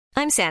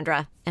I'm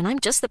Sandra, and I'm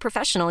just the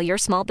professional your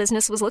small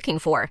business was looking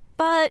for.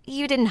 But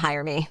you didn't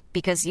hire me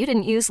because you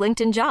didn't use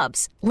LinkedIn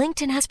Jobs.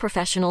 LinkedIn has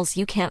professionals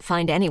you can't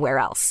find anywhere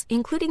else,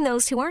 including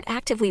those who aren't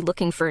actively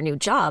looking for a new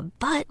job,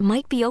 but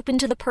might be open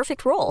to the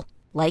perfect role,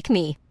 like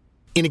me.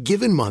 In a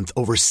given month,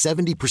 over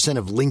 70%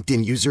 of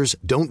LinkedIn users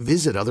don't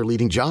visit other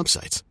leading job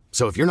sites.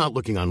 So if you're not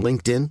looking on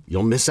LinkedIn,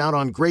 you'll miss out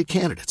on great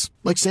candidates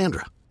like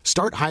Sandra.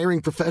 Start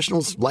hiring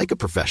professionals like a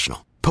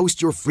professional.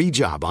 Post your free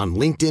job on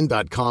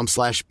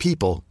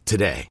linkedin.com/people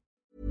today.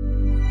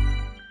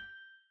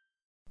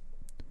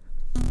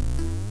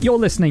 You're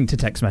listening to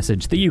Text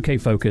Message, the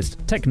UK-focused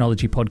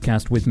technology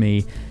podcast with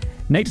me,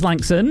 Nate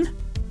Lankson.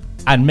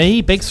 And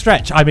me, Big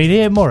Stretch. I mean,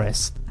 Ian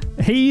Morris.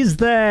 He's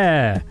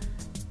there.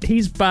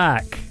 He's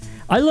back.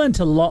 I learnt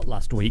a lot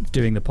last week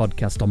doing the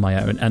podcast on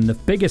my own, and the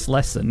biggest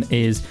lesson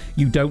is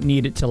you don't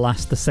need it to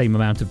last the same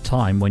amount of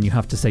time when you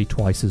have to say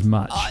twice as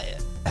much.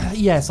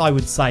 Yes, I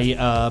would say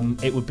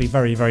it would be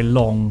very, very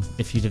long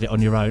if you did it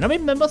on your own. I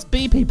mean, there must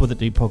be people that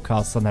do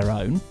podcasts on their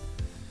own.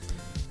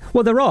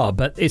 Well, there are,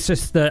 but it's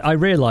just that I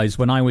realised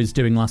when I was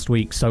doing last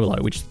week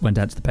solo, which went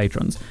out to the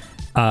patrons,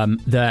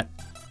 that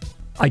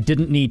I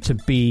didn't need to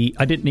be...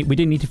 we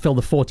didn't need to fill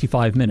the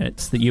 45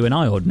 minutes that you and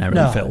I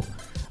ordinarily fill.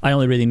 I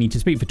only really need to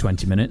speak for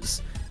 20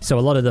 minutes. So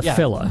a lot of the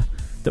filler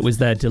that was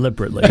there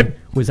deliberately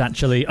was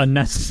actually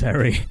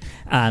unnecessary.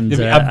 And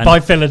by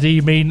filler, do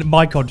you mean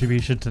my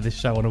contribution to this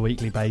show on a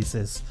weekly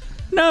basis?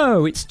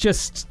 No, it's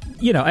just,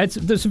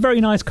 there's some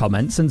very nice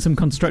comments and some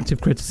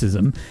constructive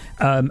criticism.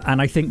 And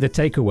I think the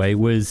takeaway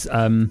was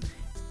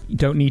you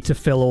don't need to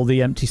fill all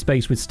the empty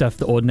space with stuff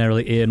that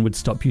ordinarily Ian would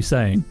stop you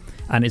saying.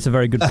 And it's a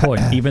very good point,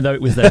 even though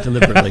it was there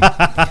deliberately.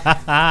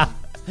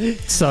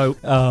 So,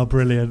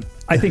 brilliant.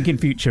 I think in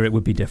future it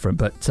would be different,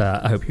 but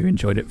I hope you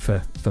enjoyed it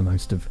for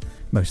most of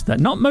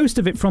that. Not most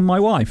of it from my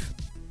wife.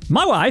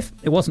 My wife?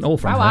 It wasn't all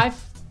from my her.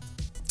 wife.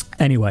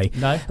 Anyway,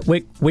 no.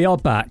 we are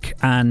back,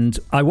 and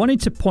I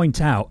wanted to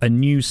point out a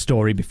news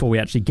story before we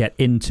actually get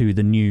into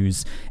the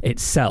news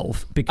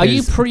itself. Because are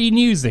you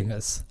pre-newsing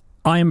us?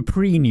 I am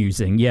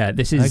pre-newsing. Yeah,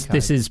 this is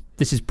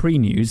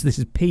pre-news. This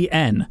is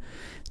PN.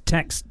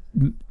 Text.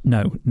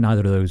 No,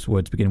 neither of those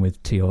words begin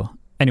with T or.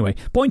 Anyway,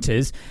 point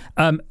is,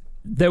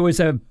 there was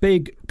a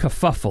big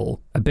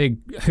kerfuffle, a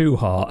big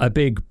hoo-ha, a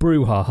big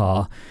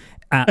brouhaha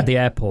at the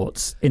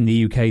airports in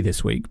the UK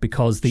this week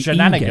because the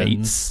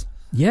e-gates...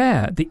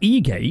 Yeah, the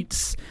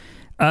e-gates,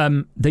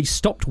 they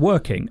stopped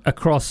working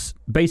across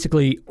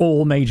basically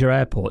all major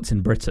airports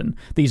in Britain.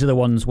 These are the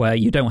ones where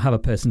you don't have a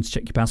person to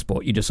check your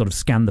passport. You just sort of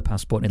scan the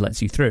passport and it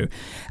lets you through.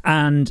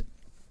 And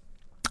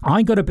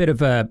I got a bit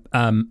of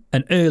an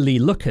early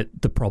look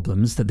at the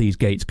problems that these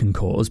gates can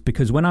cause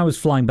because when I was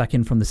flying back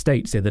in from the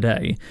States the other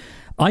day,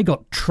 I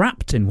got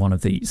trapped in one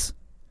of these.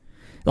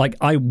 Like,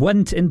 I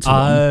went into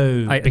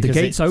them. Because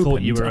the gates opened.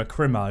 Thought you were a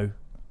crimo.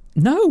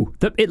 No,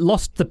 it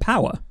lost the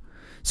power.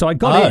 So I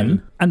got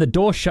in, and the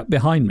door shut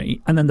behind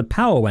me, and then the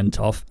power went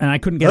off, and I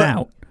couldn't get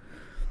out.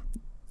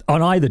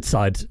 On either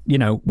side,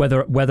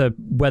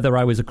 whether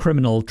I was a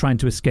criminal trying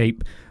to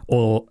escape,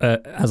 or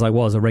as I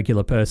was a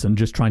regular person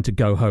just trying to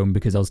go home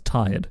because I was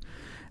tired.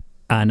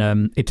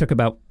 And it took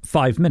about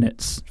 5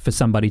 minutes for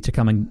somebody to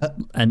come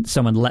and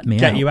someone let me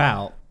get you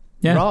out.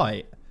 Yeah.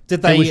 Right.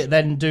 Did they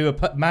then do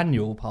a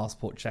manual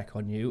passport check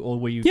on you, or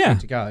were you free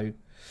to go?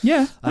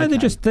 Yeah, okay. No,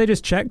 they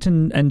just checked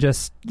and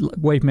just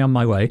waved me on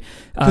my way.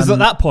 Because at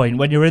that point,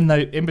 when you're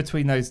in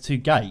between those two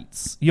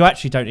gates, you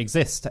actually don't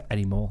exist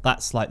anymore.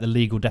 That's like the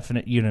legal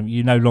definite.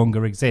 You no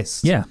longer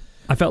exist. Yeah,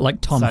 I felt like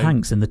Tom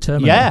Hanks in The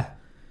Terminator. Yeah,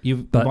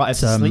 you might have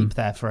to sleep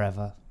there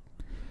forever.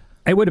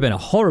 It would have been a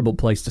horrible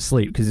place to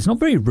sleep because it's not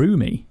very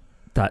roomy.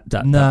 That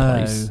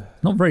place,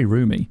 not very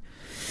roomy.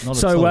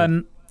 Not at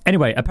all.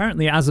 Anyway,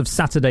 apparently as of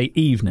Saturday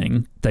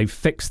evening, they've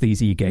fixed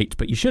these e-gates,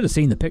 but you should have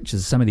seen the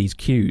pictures of some of these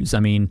queues. I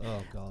mean,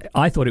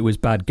 I thought it was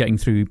bad getting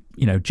through,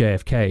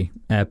 JFK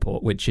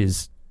Airport, which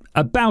is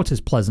about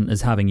as pleasant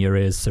as having your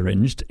ears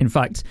syringed. In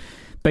fact,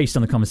 based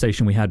on the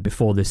conversation we had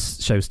before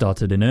this show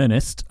started in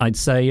earnest, I'd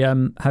say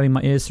having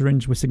my ears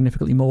syringed was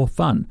significantly more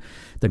fun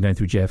than going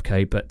through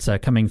JFK, but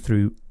coming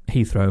through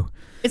Heathrow...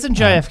 Isn't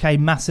JFK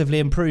massively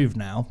improved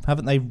now?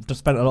 Haven't they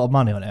just spent a lot of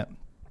money on it?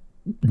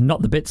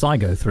 Not the bits I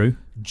go through.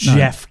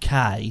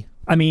 JFK. No.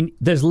 I mean,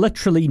 there's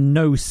literally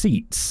no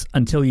seats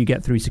until you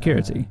get through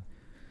security,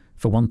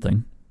 for one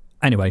thing.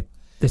 Anyway,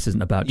 this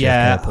isn't about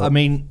JFK Airport. I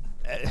mean,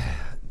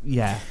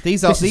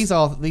 these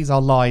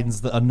are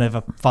lines that are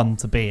never fun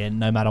to be in,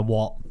 no matter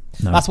what.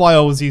 No. That's why I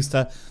always used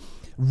to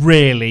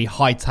really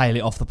hightail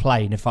it off the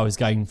plane if I was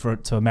going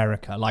to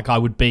America. Like I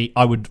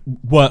would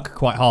work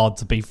quite hard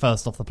to be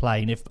first off the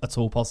plane if at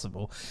all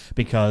possible,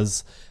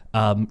 because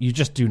you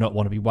just do not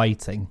want to be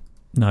waiting.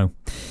 No,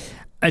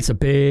 it's a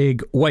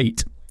big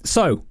wait.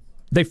 So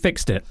they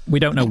fixed it. We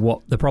don't know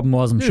what the problem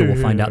was. I'm sure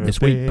we'll find out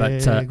this week.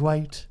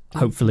 But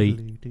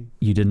hopefully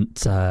you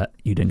didn't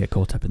get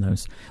caught up in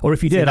those. Or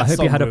if you did, I hope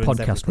you had a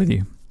podcast with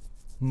you.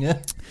 Yeah.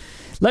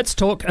 Let's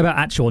talk about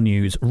actual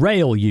news.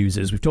 Rail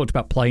users. We've talked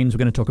about planes. We're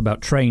going to talk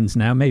about trains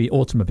now. Maybe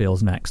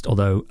automobiles next.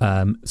 Although,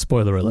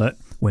 spoiler alert,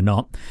 we're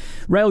not.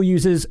 Rail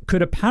users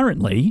could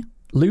apparently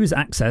lose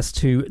access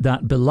to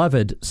that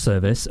beloved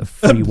service of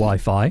free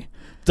Wi-Fi.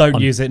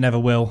 Don't use it, never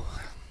will.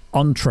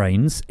 On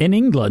trains in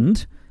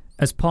England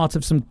as part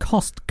of some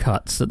cost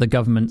cuts that the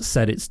government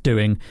said it's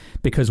doing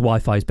because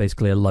Wi-Fi is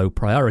basically a low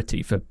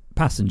priority for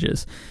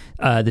passengers.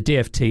 The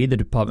DfT, the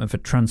Department for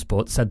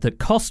Transport, said that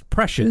cost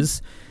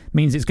pressures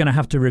means it's going to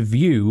have to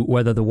review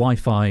whether the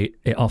Wi-Fi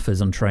it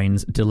offers on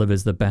trains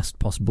delivers the best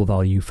possible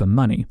value for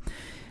money.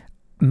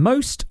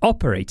 Most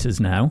operators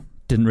now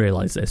didn't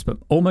realise this, but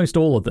almost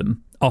all of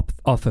them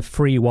offer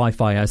free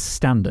Wi-Fi as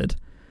standard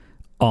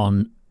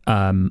on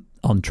trains.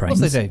 What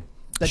do they do?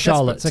 They're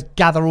Charlotte to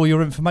gather all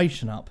your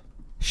information up.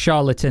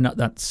 Charlotte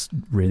that's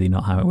really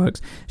not how it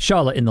works.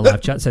 Charlotte in the live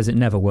chat says it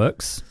never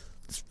works.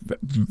 It's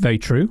very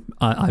true.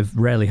 I've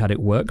rarely had it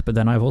work, but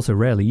then I've also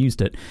rarely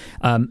used it.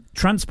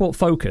 Transport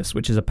Focus,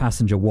 which is a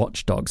passenger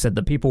watchdog, said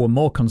that people were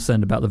more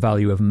concerned about the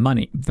value for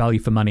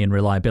money and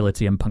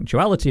reliability and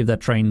punctuality of their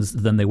trains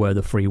than they were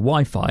the free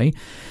Wi-Fi.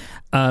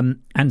 And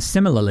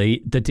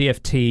similarly, the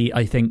DfT,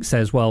 I think,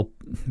 says, well,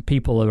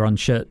 people are on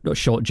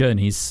short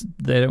journeys.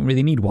 They don't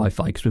really need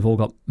Wi-Fi because we've all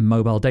got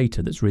mobile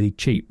data that's really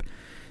cheap.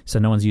 So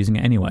no one's using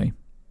it anyway.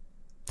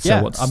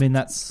 So I mean,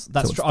 that's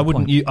true. I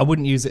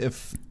wouldn't use it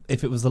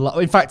if it was the...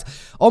 In fact,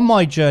 on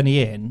my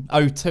journey in,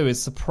 O2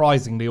 is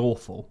surprisingly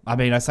awful. I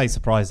mean, I say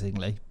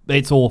surprisingly.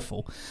 It's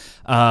awful.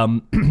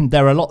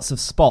 There are lots of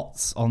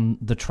spots on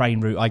the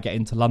train route I get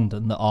into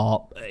London that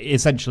are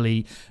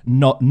essentially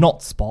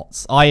not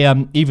spots. I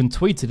even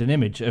tweeted an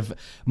image of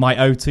my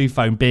O2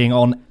 phone being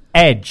on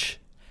edge,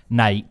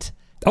 Nate.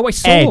 Oh, I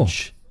saw.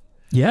 Edge.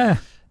 Yeah.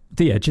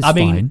 The edge is fine.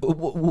 I mean,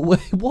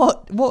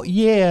 what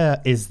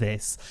year is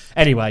this?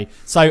 Anyway,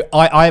 so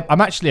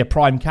I'm actually a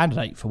prime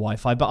candidate for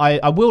Wi-Fi, but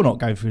I will not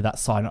go through that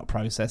sign-up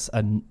process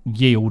and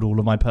yield all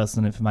of my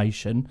personal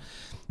information.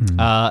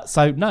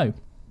 So, no,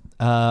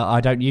 I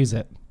don't use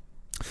it.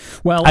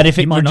 Well, and if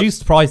it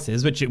reduced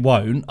prices, which it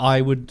won't, I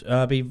would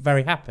be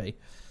very happy.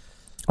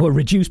 Well,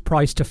 reduce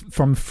price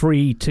from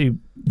free to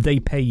they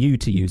pay you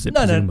to use it,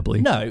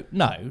 presumably. No.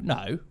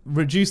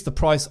 Reduce the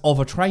price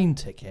of a train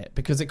ticket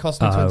because it costs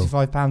me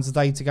 £25 a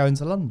day to go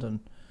into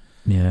London.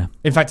 Yeah.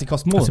 In fact, it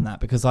costs more than that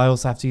because I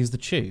also have to use the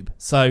tube.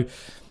 So,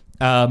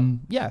 So, I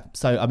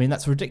mean,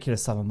 that's a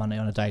ridiculous sum of money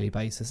on a daily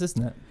basis,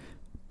 isn't it?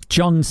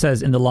 John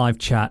says in the live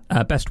chat,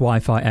 best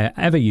Wi-Fi I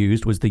ever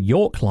used was the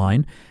York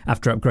line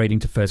after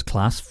upgrading to first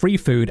class. Free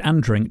food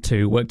and drink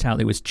too. Worked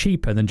out it was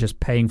cheaper than just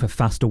paying for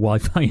faster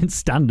Wi-Fi in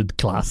standard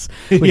class.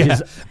 Which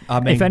is,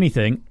 if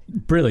anything,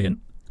 brilliant.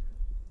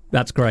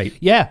 That's great.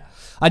 Yeah.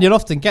 And you'll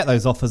often get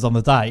those offers on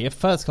the day. If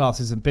first class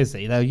isn't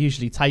busy, they'll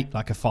usually take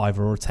like a $5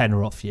 or a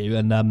 $10 off you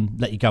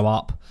and let you go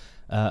up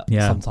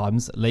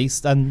sometimes at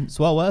least. And it's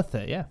well worth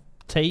it, yeah.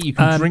 Tea, you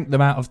can drink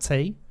them out of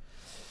tea.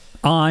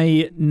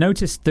 I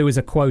noticed there was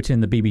a quote in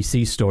the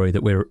BBC story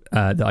that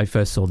that I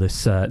first saw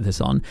this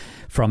on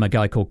from a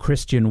guy called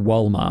Christian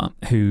Wolmar,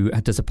 who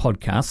does a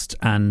podcast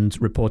and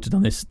reported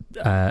on this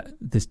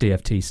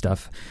DfT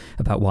stuff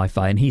about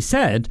Wi-Fi. And he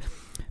said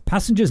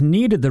passengers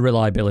needed the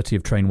reliability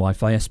of train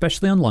Wi-Fi,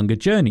 especially on longer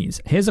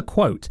journeys. Here's a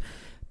quote.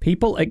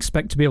 People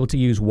expect to be able to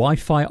use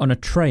Wi-Fi on a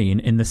train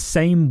in the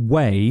same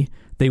way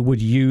they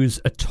would use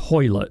a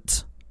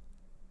toilet.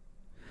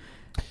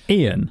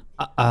 Ian,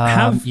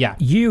 have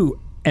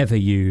you ever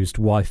used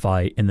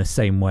Wi-Fi in the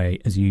same way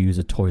as you use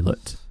a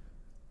toilet?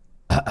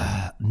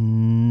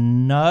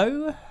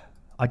 No,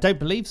 I don't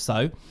believe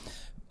so.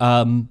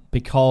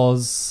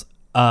 Because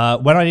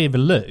when I leave a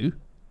loo,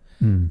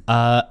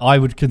 I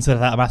would consider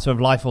that a matter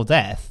of life or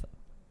death,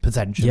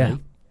 potentially.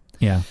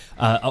 Yeah.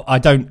 I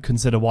don't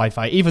consider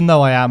Wi-Fi, even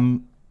though I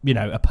am,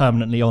 a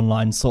permanently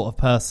online sort of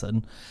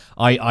person,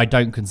 I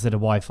don't consider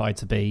Wi-Fi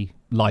to be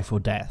life or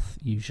death,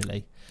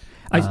 usually.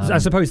 I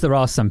suppose there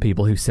are some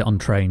people who sit on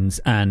trains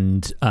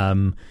and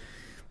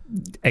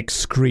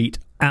excrete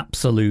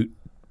absolute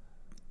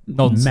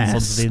nonsense mess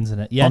onto the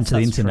internet. Yes, onto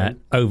the internet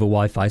over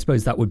Wi-Fi. I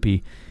suppose that would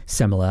be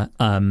similar.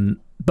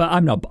 But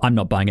I'm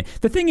not buying it.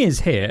 The thing is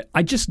here,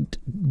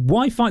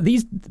 Wi-Fi.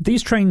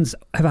 These trains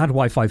have had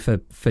Wi-Fi for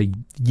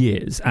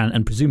years,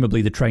 and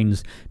presumably the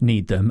trains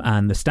need them,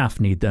 and the staff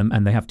need them,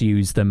 and they have to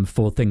use them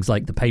for things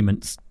like the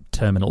payments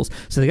terminals.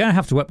 So they're going to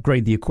have to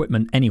upgrade the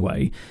equipment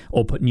anyway,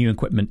 or put new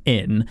equipment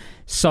in.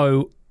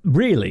 So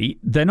really,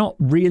 they're not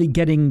really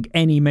getting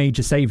any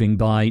major saving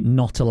by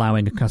not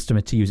allowing a customer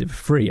to use it for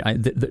free.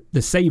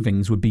 The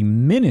savings would be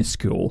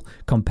minuscule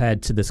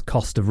compared to this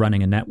cost of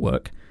running a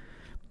network.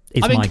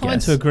 I'm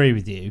inclined to agree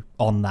with you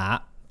on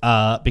that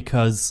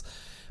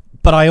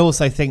but I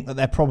also think that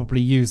they're probably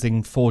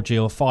using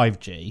 4G or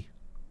 5G.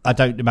 I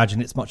don't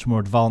imagine it's much more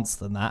advanced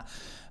than that.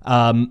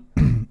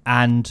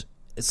 And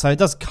so it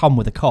does come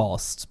with a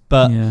cost,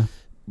 but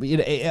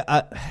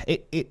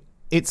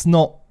it's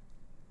not.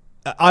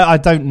 I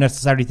don't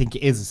necessarily think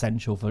it is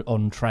essential for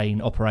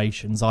on-train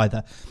operations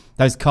either.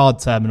 Those card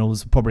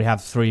terminals probably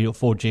have 3 or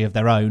 4G of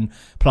their own,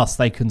 plus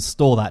they can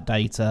store that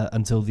data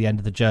until the end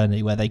of the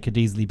journey, where they could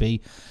easily be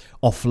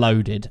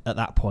offloaded at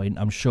that point,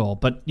 I'm sure.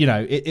 But,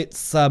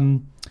 it's... I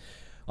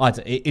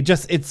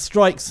It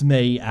strikes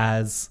me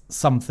as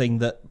something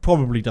that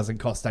probably doesn't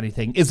cost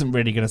anything, isn't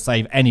really going to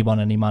save anyone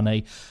any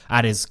money,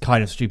 and is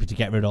kind of stupid to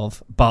get rid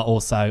of. But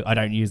also, I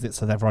don't use it,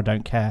 so therefore I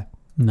don't care.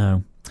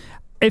 No.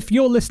 If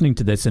you're listening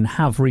to this and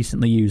have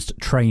recently used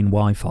Train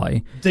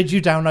Wi-Fi... Did you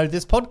download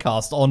this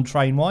podcast on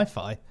Train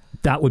Wi-Fi?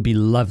 That would be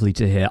lovely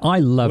to hear. I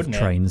love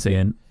trains,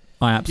 Ian.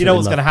 I absolutely. You know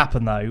what's going to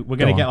happen though? We're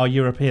going to get our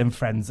European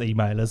friends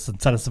email us and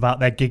tell us about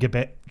their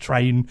gigabit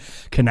train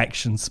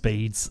connection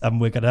speeds, and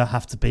we're going to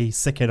have to be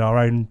sick in our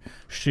own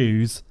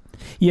shoes.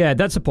 Yeah,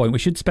 that's the point. We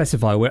should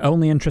specify we're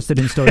only interested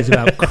in stories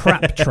about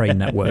crap train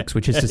networks,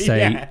 which is to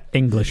say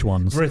English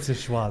ones,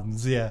 British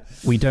ones. Yeah,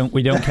 we don't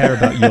care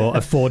about your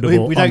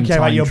affordable. We don't care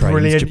about your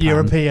brilliant Japan.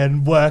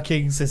 European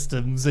working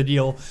systems and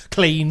your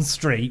clean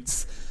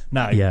streets.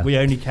 No, we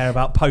only care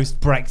about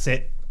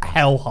post-Brexit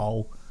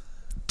hellhole.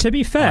 To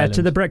be fair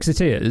to the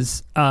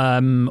Brexiteers,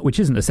 which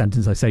isn't a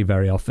sentence I say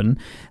very often,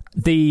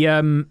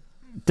 the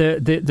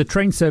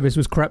train service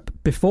was crap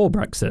before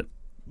Brexit,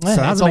 so it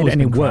hasn't made it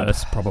any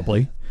worse,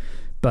 probably.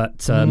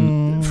 But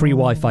free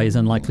Wi-Fi is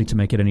unlikely to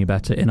make it any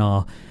better in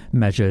our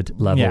measured,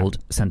 levelled,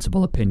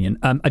 sensible opinion.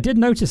 I did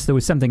notice there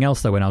was something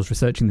else, though, when I was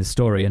researching this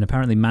story, and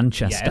apparently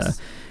Manchester,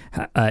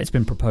 it's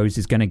been proposed,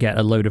 is going to get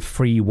a load of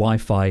free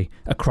Wi-Fi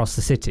across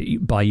the city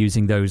by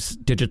using those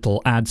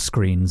digital ad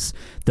screens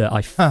that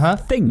I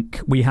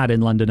think we had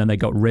in London and they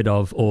got rid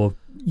of or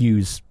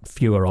use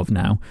fewer of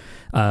now.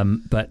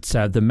 But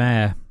the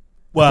mayor,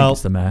 I think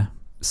it's the mayor,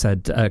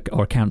 said,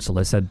 or a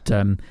councillor said,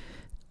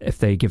 if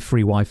they give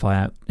free Wi-Fi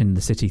out in the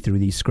city through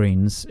these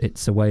screens,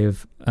 it's a way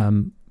of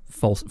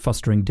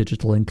fostering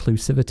digital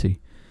inclusivity.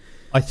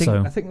 I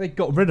think they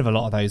got rid of a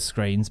lot of those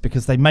screens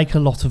because they make a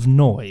lot of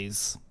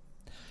noise.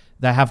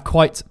 They have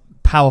quite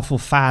powerful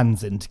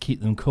fans in to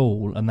keep them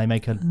cool, and they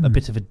make a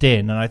bit of a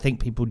din, and I think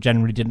people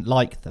generally didn't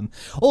like them.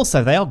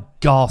 Also, they are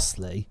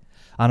ghastly,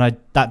 and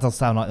that does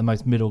sound like the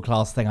most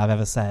middle-class thing I've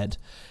ever said,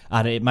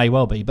 and it may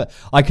well be, but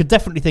I could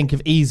definitely think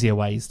of easier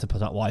ways to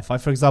put up Wi-Fi.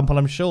 For example,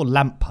 I'm sure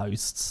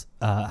lampposts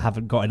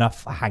haven't got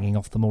enough hanging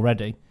off them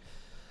already.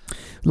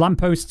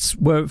 Lampposts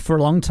were, for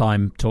a long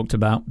time, talked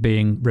about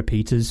being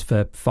repeaters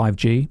for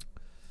 5G,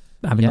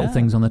 having little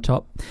things on the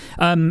top.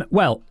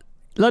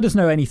 Let us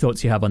know any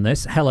thoughts you have on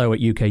this.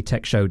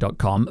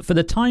 hello@uktechshow.com. For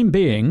the time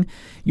being,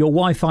 your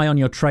Wi-Fi on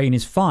your train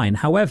is fine.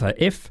 However,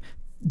 if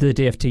the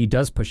DfT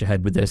does push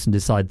ahead with this and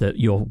decide that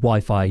your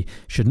Wi-Fi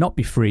should not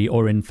be free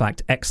or in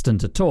fact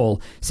extant at all,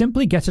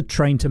 simply get a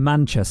train to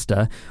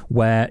Manchester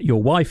where your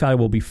Wi-Fi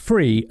will be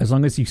free as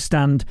long as you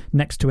stand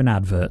next to an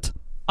advert.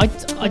 I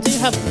do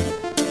have...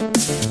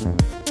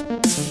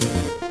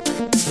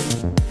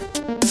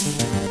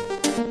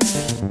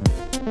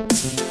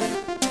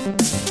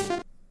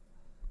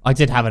 I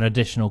did have an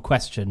additional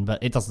question,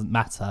 but it doesn't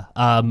matter.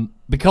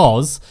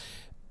 Because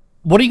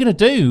what are you going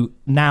to do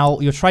now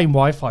your train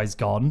Wi-Fi is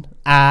gone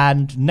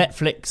and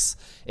Netflix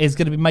is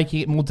going to be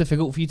making it more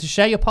difficult for you to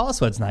share your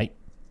passwords, Nate?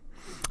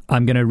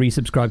 I'm going to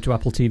resubscribe to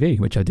Apple TV,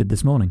 which I did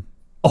this morning.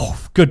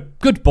 Oh,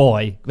 good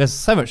boy. There's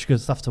so much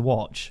good stuff to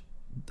watch.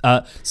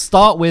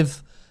 Start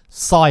with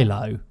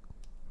Silo.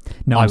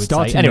 No,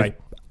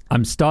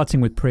 I'm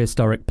starting with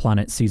Prehistoric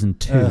Planet Season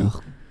 2.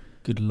 Ugh.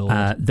 Good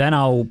Lord. Then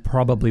I'll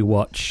probably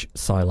watch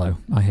Silo.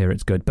 I hear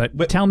it's good.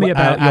 But tell me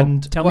about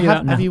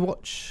have you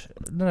watched...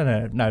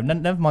 No,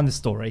 never mind the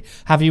story.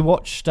 Have you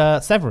watched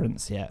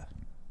Severance yet?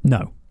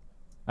 No.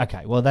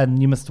 Okay, well then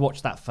you must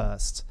watch that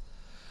first.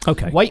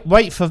 Okay.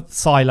 Wait for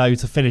Silo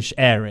to finish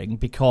airing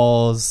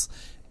because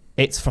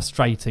it's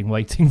frustrating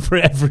waiting for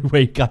it every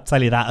week. I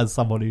tell you that as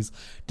someone who's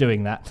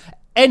doing that.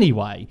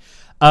 Anyway...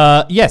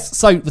 yes,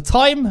 so the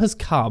time has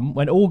come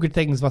when all good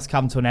things must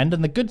come to an end,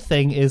 and the good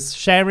thing is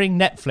sharing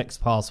Netflix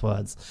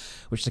passwords,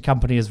 which the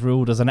company has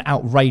ruled as an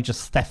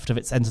outrageous theft of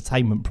its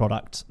entertainment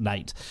product,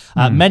 Nate.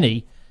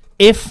 Many,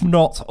 if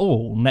not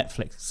all,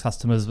 Netflix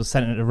customers were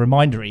sent a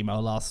reminder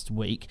email last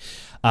week.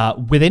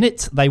 Within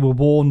it, they were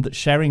warned that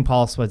sharing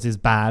passwords is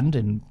banned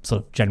in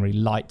sort of generally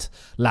light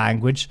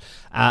language,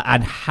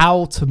 and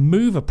how to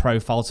move a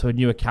profile to a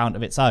new account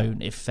of its own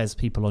if there's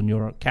people on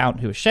your account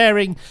who are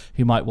sharing,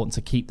 who might want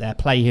to keep their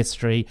play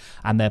history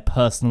and their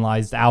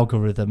personalized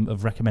algorithm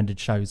of recommended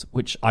shows,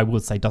 which I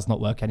would say does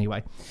not work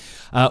anyway.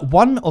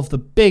 One of the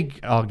big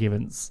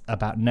arguments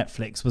about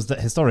Netflix was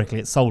that historically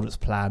it sold its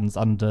plans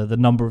under the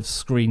number of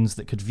screens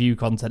that could view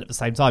content at the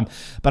same time.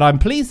 But I'm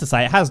pleased to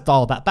say it has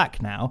dialed that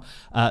back now,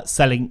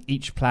 selling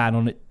each plan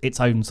on its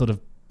own sort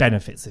of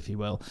benefits, if you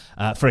will.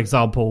 For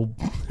example,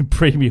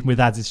 premium with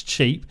ads is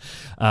cheap.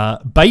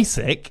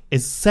 Basic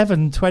is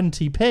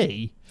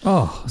 720p.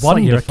 Oh, it's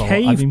like you're a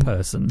cave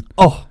person.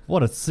 Oh,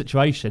 what a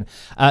situation.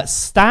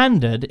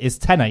 Standard is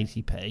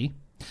 1080p.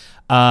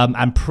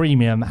 And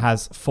premium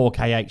has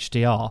 4K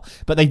HDR,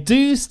 but they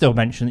do still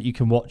mention that you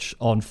can watch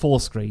on 4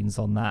 screens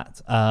on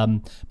that.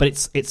 But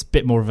it's a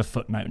bit more of a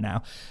footnote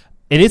now.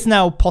 It is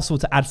now possible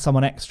to add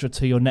someone extra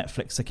to your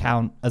Netflix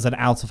account as an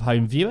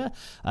out-of-home viewer.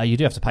 You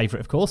do have to pay for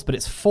it, of course, but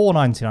it's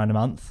 $4.99 a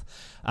month.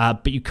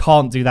 But you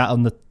can't do that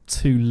on the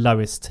 2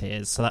 lowest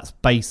tiers. So that's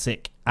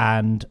basic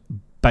and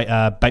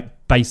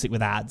basic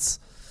with ads.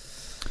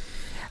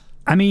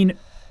 I mean,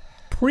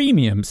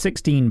 premium,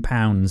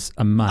 £16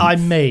 a month. I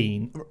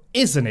mean,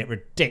 isn't it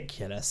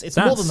ridiculous? It's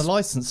more than the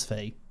license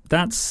fee.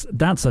 That's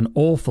an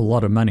awful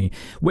lot of money.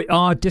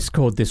 Our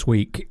Discord this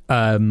week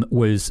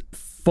was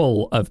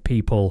full of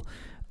people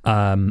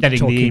getting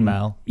the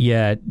email.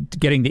 Yeah,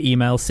 getting the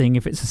email, seeing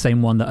if it's the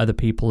same one that other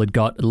people had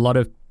got. A lot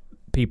of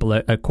people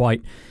are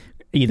quite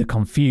either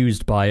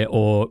confused by it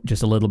or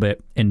just a little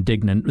bit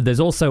indignant. There's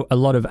also a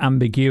lot of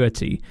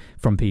ambiguity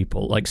from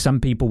people. Like, some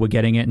people were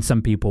getting it and some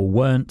people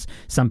weren't.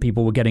 Some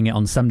people were getting it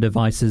on some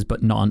devices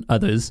but not on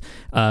others.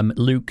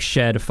 Luke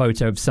shared a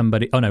photo of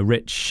somebody. Oh no,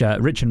 Rich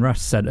and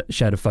Russ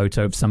shared a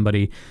photo of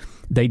somebody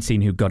they'd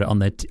seen who got it on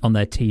their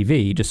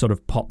TV. Just sort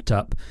of popped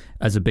up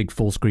as a big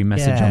full screen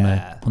message on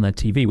their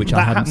TV, which I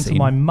hadn't seen.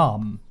 That happened to my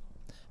mum,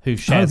 who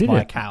shares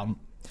my account.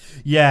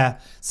 Yeah.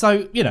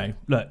 So,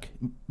 look,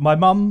 my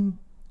mum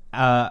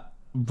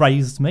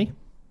raised me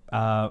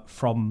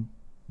from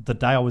the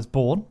day I was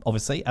born,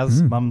 obviously,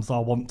 as mums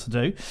are wont to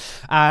do.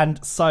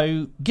 And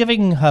so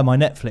giving her my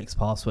Netflix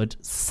password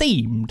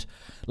seemed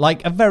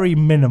like a very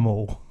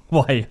minimal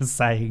way of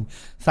saying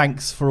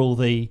thanks for all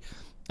the,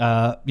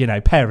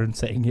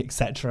 parenting,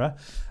 etc.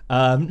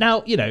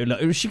 Now,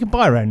 look, she can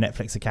buy her own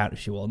Netflix account if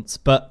she wants,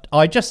 but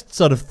I just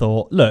sort of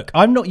thought, look,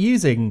 I'm not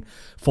using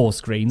 4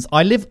 screens.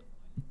 I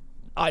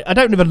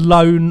don't live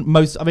alone.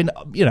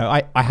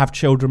 I have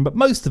children, but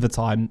most of the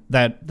time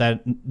they're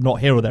not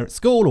here or they're at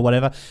school or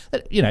whatever.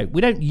 We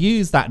don't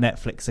use that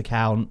Netflix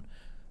account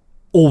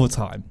all the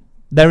time.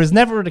 There is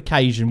never an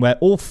occasion where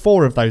all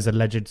 4 of those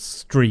alleged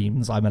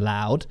streams I'm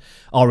allowed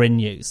are in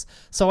use.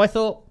 So I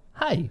thought,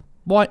 hey,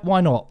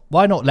 why not?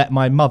 Why not let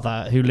my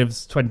mother, who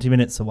lives 20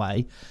 minutes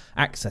away,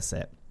 access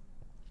it?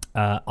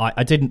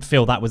 I didn't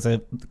feel that was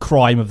a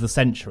crime of the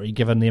century,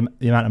 given the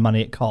amount of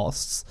money it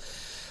costs.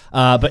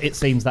 But it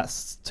seems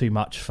that's too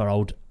much for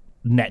old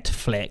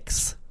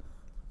Netflix.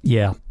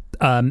 Yeah.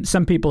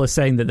 Some people are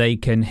saying that they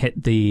can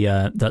hit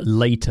the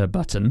later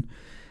button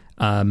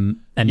and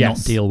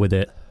not deal with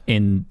it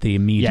in the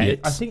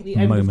immediate I think the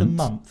end of the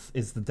month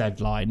is the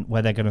deadline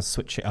where they're going to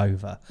switch it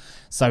over.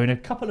 So in a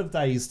couple of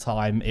days'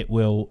 time, it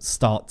will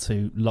start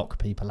to lock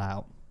people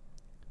out.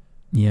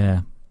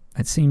 Yeah.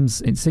 It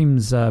seems like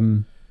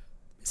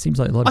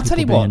a lot of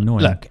people being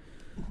annoying. Look,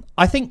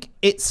 I think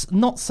it's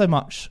not so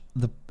much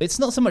that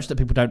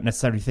people don't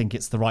necessarily think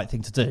it's the right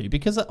thing to do,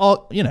 because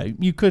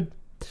you could.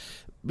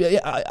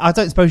 I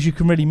don't suppose you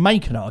can really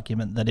make an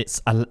argument that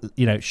it's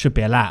it should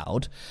be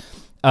allowed,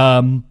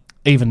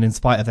 even in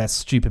spite of their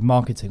stupid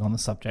marketing on the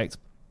subject.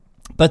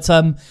 But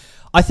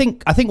I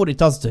think what it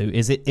does do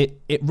is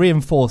it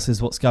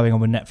reinforces what's going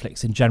on with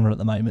Netflix in general at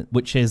the moment,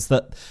 which is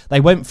that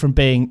they went from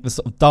being the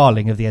sort of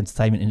darling of the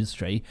entertainment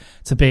industry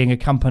to being a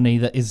company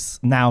that is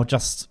now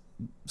just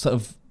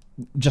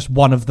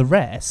one of the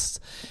rest.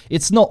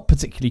 It's not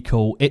particularly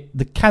cool.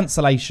 The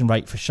cancellation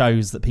rate for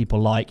shows that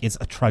people like is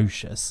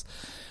atrocious.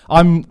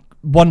 I'm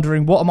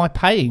wondering, what am I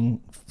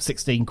paying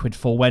 16 quid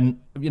for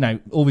when,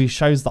 all these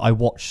shows that I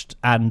watched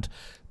and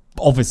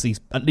obviously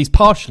at least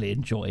partially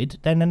enjoyed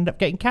then end up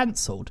getting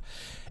cancelled?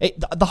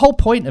 The whole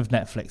point of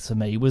Netflix for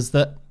me was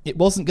that it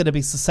wasn't going to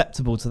be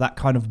susceptible to that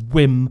kind of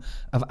whim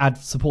of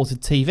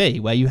ad-supported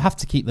TV where you have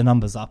to keep the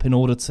numbers up in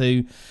order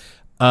to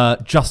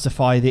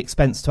justify the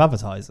expense to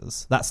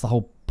advertisers. That's the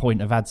whole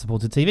point of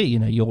ad-supported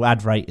TV. Your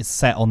ad rate is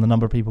set on the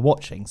number of people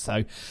watching.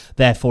 So,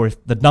 therefore,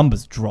 if the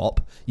numbers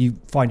drop, you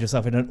find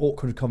yourself in an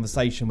awkward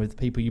conversation with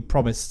people you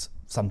promised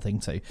something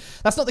to.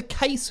 That's not the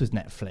case with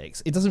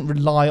Netflix. It doesn't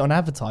rely on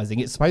advertising.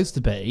 It's supposed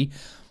to be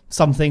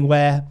something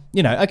where,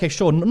 okay,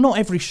 sure, not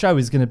every show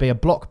is going to be a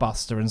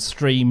blockbuster and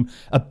stream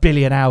 1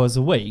 billion hours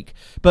a week,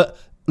 but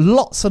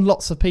lots and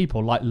lots of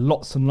people like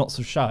lots and lots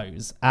of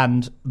shows,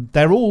 and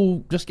they're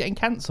all just getting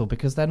cancelled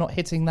because they're not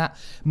hitting that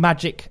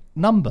magic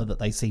number that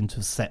they seem to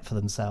have set for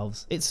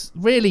themselves. It's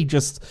really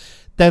just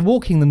they're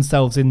walking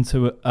themselves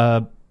into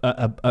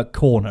a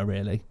corner,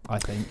 really, I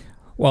think.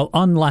 Well,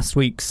 on last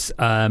week's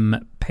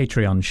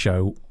Patreon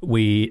show,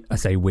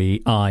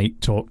 I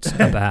talked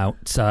about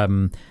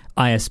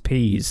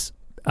ISPs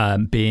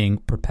being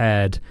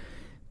prepared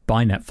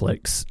by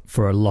Netflix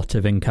for a lot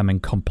of incoming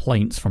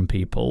complaints from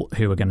people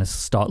who are going to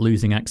start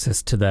losing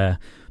access to their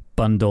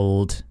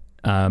bundled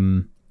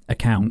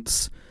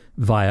accounts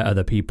via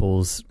other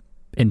people's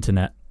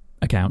internet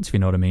accounts, if you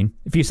know what I mean.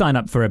 If you sign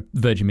up for a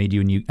Virgin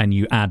Media and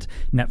you add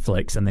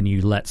Netflix and then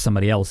you let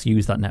somebody else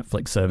use that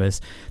Netflix service,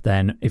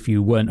 then if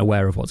you weren't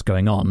aware of what's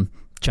going on,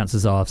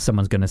 chances are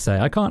someone's going to say,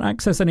 I can't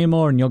access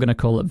anymore, and you're going to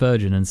call up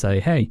Virgin and say,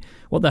 hey,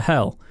 what the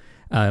hell?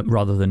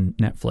 Rather than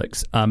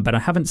Netflix. But I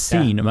haven't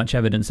seen much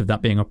evidence of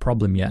that being a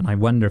problem yet, and I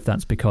wonder if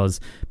that's because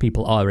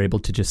people are able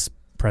to just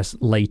press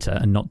later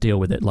and not deal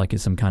with it like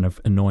it's some kind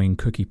of annoying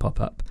cookie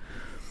pop-up.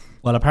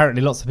 Well,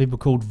 apparently lots of people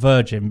called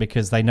Virgin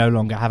because they no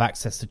longer have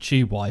access to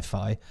Tube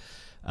Wi-Fi,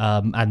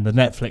 and the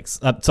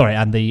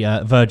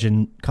the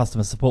Virgin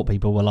customer support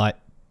people were like,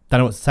 don't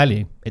know what to tell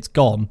you, it's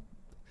gone.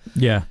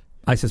 Yeah,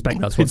 I suspect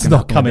that's what's it's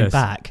not coming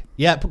back.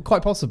 Yeah,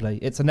 quite possibly.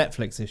 It's a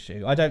Netflix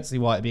issue. I don't see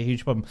why it'd be a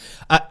huge problem.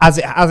 As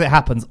it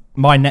happens,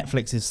 my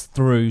Netflix is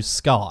through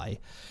Sky,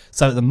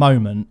 So at the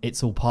moment,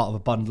 it's all part of a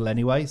bundle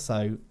anyway.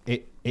 So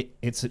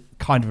it's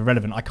kind of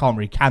irrelevant. I can't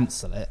really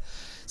cancel it.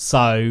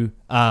 So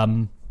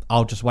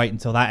I'll just wait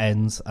until that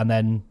ends, and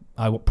then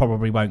I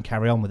probably won't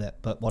carry on with it.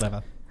 But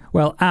whatever.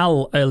 Well,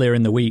 Al earlier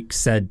in the week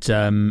said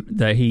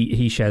that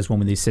he shares one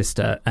with his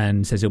sister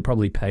and says he'll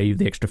probably pay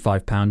the extra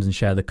 £5 and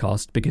share the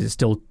cost because it's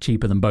still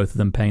cheaper than both of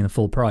them paying the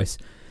full price.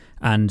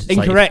 And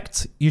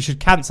incorrect. You should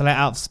cancel it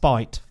out of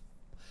spite.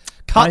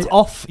 Cut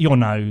off your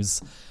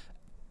nose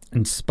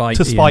and spite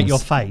your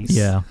face.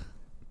 Yeah.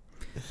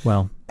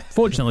 Well,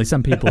 fortunately,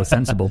 some people are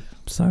sensible,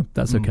 so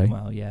that's okay.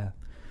 Well, yeah.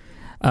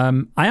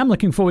 I am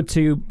looking forward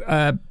to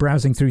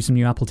browsing through some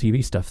new Apple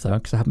TV stuff, though,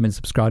 because I haven't been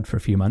subscribed for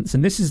a few months.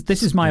 And this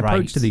is my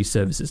approach to these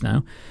services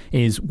now: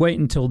 is wait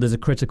until there's a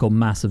critical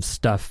mass of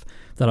stuff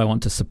that I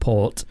want to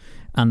support,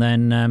 and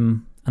then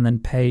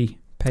pay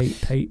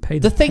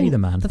the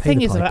man. The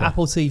thing is about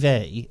Apple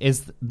TV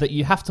is that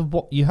you have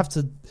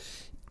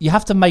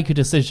to make a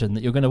decision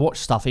that you're going to watch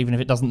stuff even if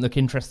it doesn't look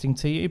interesting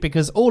to you,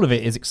 because all of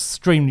it is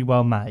extremely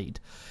well made,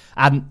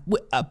 and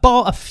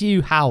bar a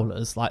few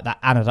howlers like that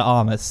Ana de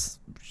Armas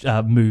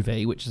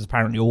movie, which is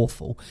apparently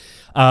awful,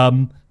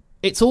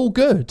 it's all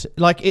good.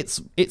 Like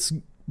it's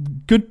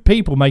good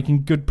people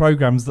making good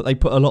programs that they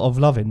put a lot of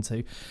love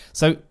into.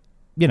 So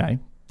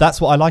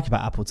that's what I like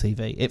about Apple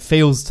TV. It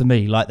feels to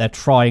me like they're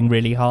trying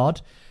really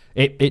hard.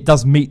 It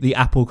does meet the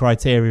Apple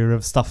criteria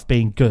of stuff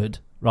being good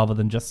rather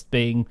than just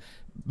being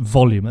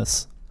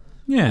voluminous.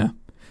 Yeah.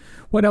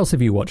 What else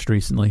have you watched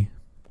recently?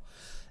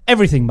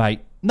 Everything,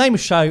 mate. Name a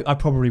show, I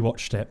probably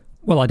watched it.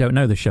 Well, I don't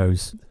know the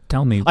shows.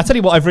 Tell me. I tell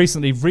you what I've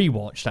recently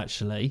rewatched,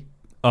 actually.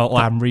 Or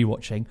I'm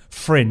rewatching.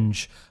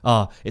 Fringe.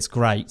 It's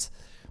great.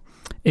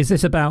 Is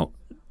this about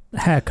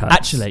haircuts?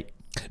 Actually,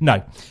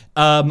 no.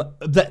 No,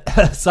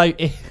 it's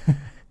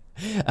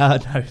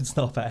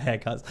not about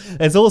haircuts.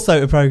 There's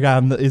also a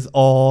program that is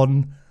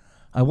on,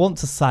 I want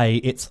to say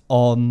it's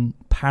on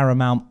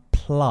Paramount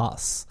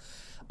Plus,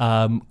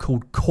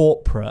 called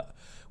Corporate,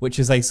 which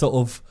is a sort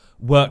of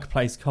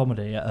workplace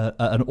comedy at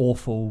an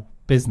awful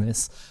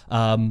business.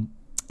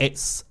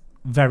 It's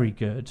very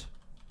good,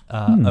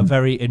 a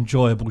very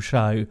enjoyable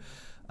show,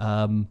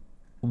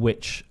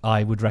 which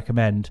I would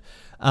recommend.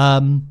 I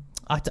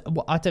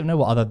don't know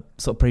what other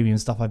sort of premium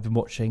stuff I've been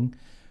watching.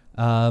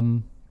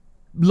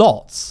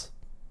 Lots.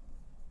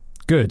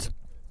 Good.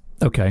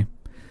 Okay.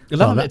 You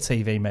love a bit of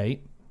TV,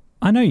 mate.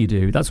 I know you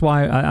do. That's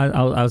why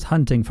I was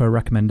hunting for a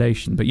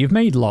recommendation. But you've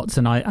made lots,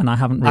 and I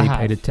haven't really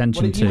paid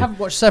attention to. You haven't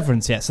watched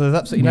Severance yet, so there's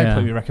absolutely no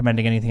point in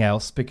recommending anything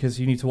else, because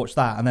you need to watch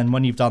that, and then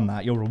when you've done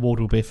that, your reward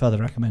will be further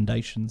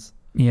recommendations.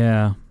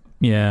 Yeah.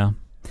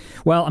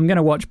 Well, I'm going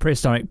to watch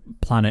Prehistoric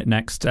Planet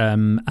next,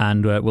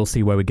 and we'll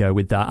see where we go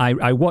with that.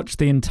 I watched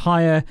the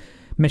entire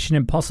Mission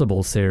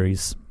Impossible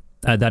series.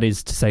 That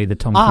is to say, the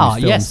Tom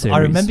Cruise film series. I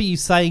remember you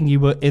saying you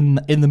were in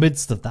the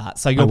midst of that.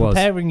 So you're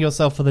preparing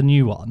yourself for the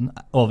new one,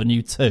 or the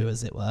new two,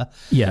 as it were.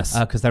 Yes.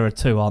 Because there are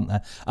two, aren't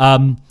there?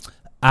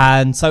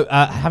 And so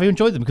have you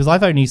enjoyed them? Because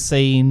I've only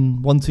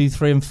seen 1, 2,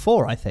 3, and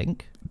 4, I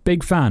think.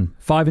 Big fan.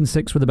 5 and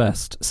 6 were the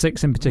best.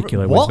 6 in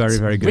particular was very,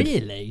 very good.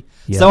 Really?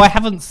 Yeah. So I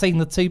haven't seen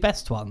the two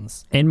best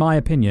ones? In my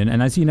opinion,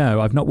 and as you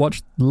know, I've not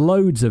watched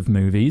loads of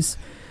movies.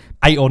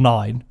 8 or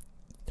 9?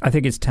 I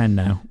think it's 10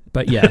 now.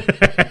 But yeah,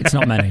 it's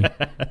not many.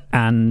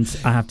 And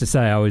I have to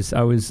say,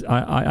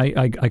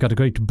 I got a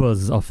great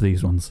buzz off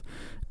these ones.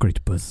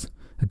 Great buzz.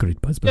 A great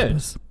buzz.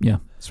 Yeah,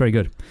 it's very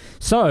good.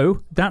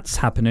 So that's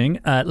happening.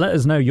 Let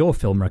us know your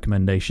film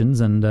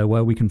recommendations and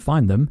where we can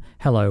find them.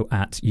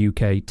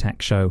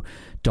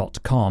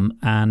 hello@uktechshow.com.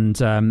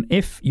 And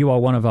if you are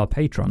one of our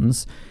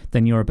patrons,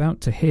 then you're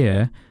about to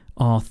hear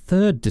our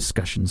third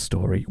discussion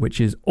story, which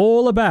is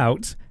all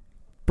about,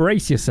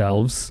 brace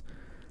yourselves,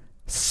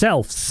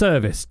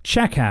 self-service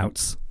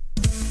checkouts.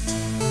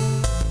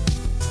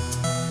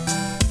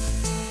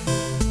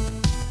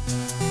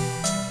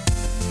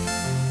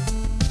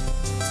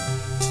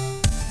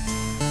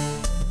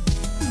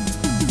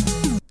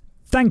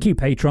 Thank you,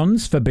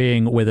 patrons, for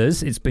being with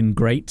us. It's been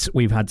great.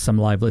 We've had some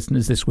live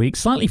listeners this week.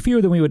 Slightly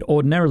fewer than we would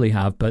ordinarily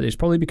have, but it's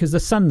probably because the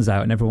sun's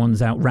out and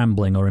everyone's out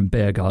rambling or in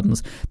beer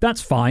gardens.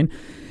 That's fine.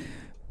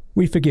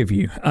 We forgive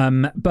you.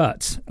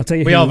 But I'll tell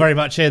you, we are very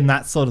much in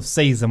that sort of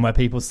season where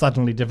people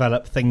suddenly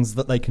develop things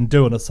that they can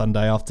do on a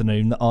Sunday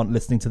afternoon that aren't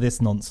listening to this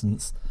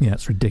nonsense. Yeah,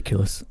 it's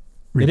ridiculous.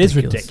 It is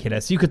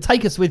ridiculous. You could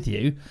take us with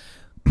you.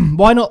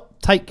 Why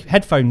not take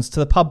headphones to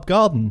the pub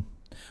garden?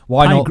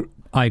 Why not?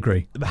 I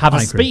agree. Have a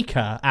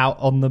speaker out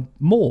on the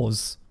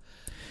moors.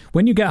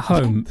 When you get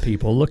home,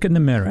 people, look in the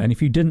mirror, and if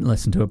you didn't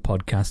listen to a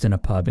podcast in a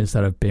pub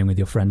instead of being with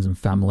your friends and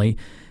family,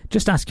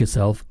 just ask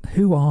yourself,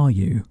 who are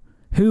you?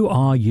 Who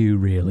are you,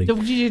 really?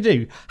 What did you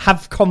do?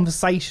 Have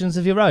conversations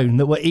of your own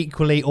that were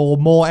equally or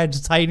more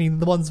entertaining than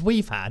the ones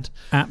we've had?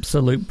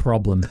 Absolute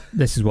problem.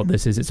 This is what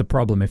this is. It's a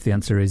problem if the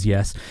answer is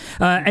yes.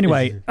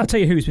 Anyway, I'll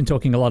tell you who's been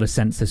talking a lot of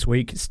sense this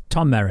week. It's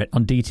Tom Merritt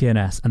on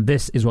DTNS, and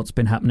this is what's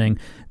been happening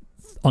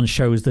on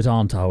shows that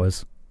aren't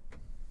ours.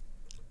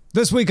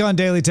 This week on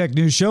Daily Tech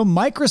News Show,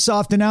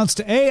 Microsoft announced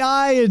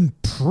AI in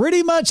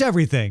pretty much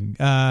everything.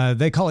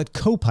 They call it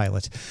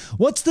Copilot.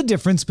 What's the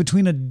difference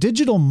between a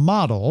digital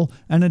model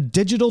and a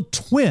digital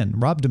twin?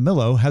 Rob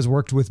DeMillo has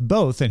worked with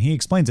both, and he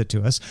explains it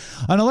to us.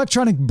 An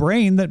electronic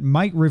brain that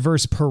might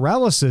reverse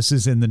paralysis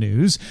is in the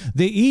news.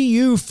 The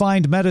EU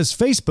fined Meta's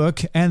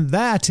Facebook, and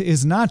that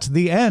is not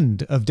the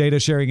end of data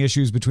sharing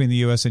issues between the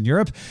US and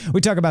Europe.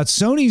 We talk about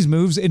Sony's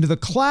moves into the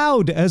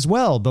cloud as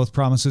well, both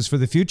promises for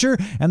the future,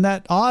 and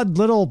that odd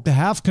little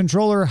half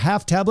controller,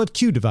 half tablet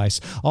Q device.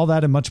 All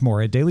that and much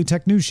more at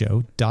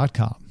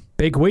dailytechnewsshow.com.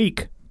 Big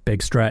week,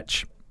 big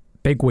stretch,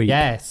 big week.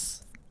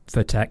 Yes,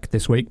 for tech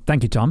this week.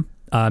 Thank you, Tom.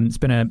 It's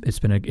been a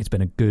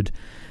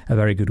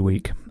very good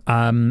week,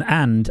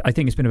 and I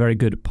think it's been a very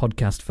good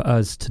podcast for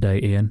us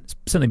today, Ian. It's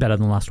certainly better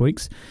than last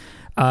week's.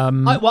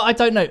 I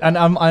don't know, and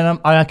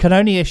I can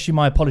only issue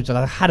my apologies.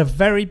 I had a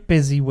very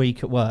busy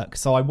week at work,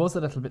 so I was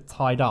a little bit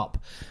tied up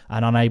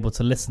and unable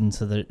to listen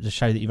to the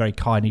show that you very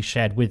kindly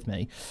shared with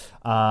me,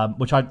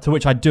 which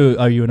I do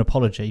owe you an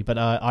apology. But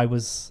I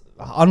was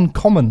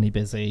uncommonly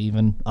busy,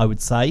 even I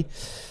would say,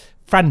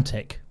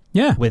 frantic,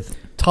 with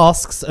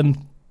tasks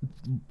and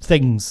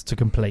things to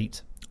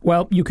complete.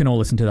 Well, you can all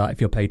listen to that if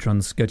you're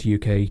patrons. Go to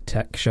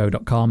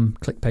uktechshow.com,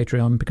 click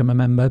Patreon, become a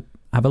member.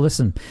 Have a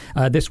listen.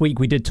 This week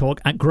we did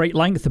talk at great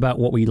length about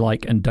what we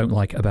like and don't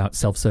like about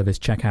self-service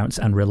checkouts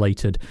and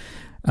related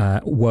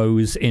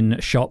woes in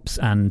shops.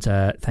 And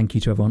thank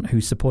you to everyone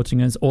who's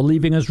supporting us or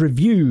leaving us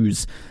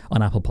reviews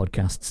on Apple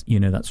Podcasts. You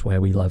know that's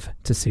where we love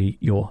to see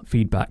your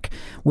feedback.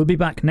 We'll be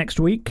back next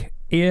week.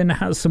 Ian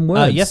has some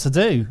words. Yes, I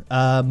do.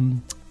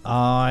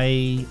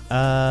 I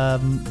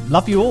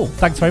love you all.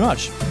 Thanks very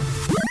much.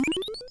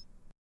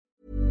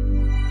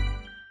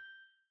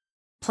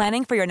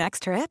 Planning for your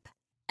next trip?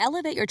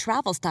 Elevate your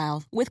travel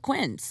style with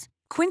Quince.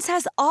 Quince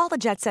has all the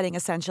jet-setting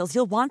essentials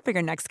you'll want for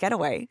your next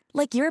getaway,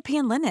 like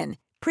European linen,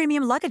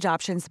 premium luggage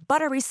options,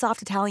 buttery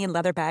soft Italian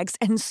leather bags,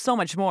 and so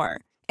much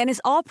more. And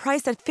is all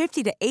priced at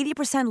 50 to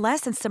 80%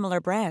 less than similar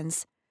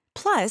brands.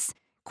 Plus,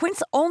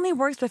 Quince only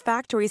works with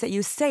factories that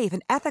use safe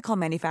and ethical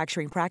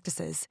manufacturing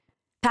practices.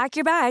 Pack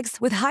your bags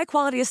with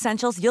high-quality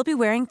essentials you'll be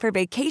wearing for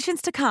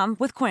vacations to come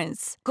with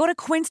Quince. Go to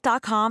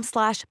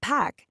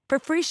quince.com/pack for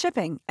free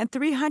shipping and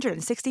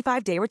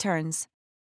 365-day returns.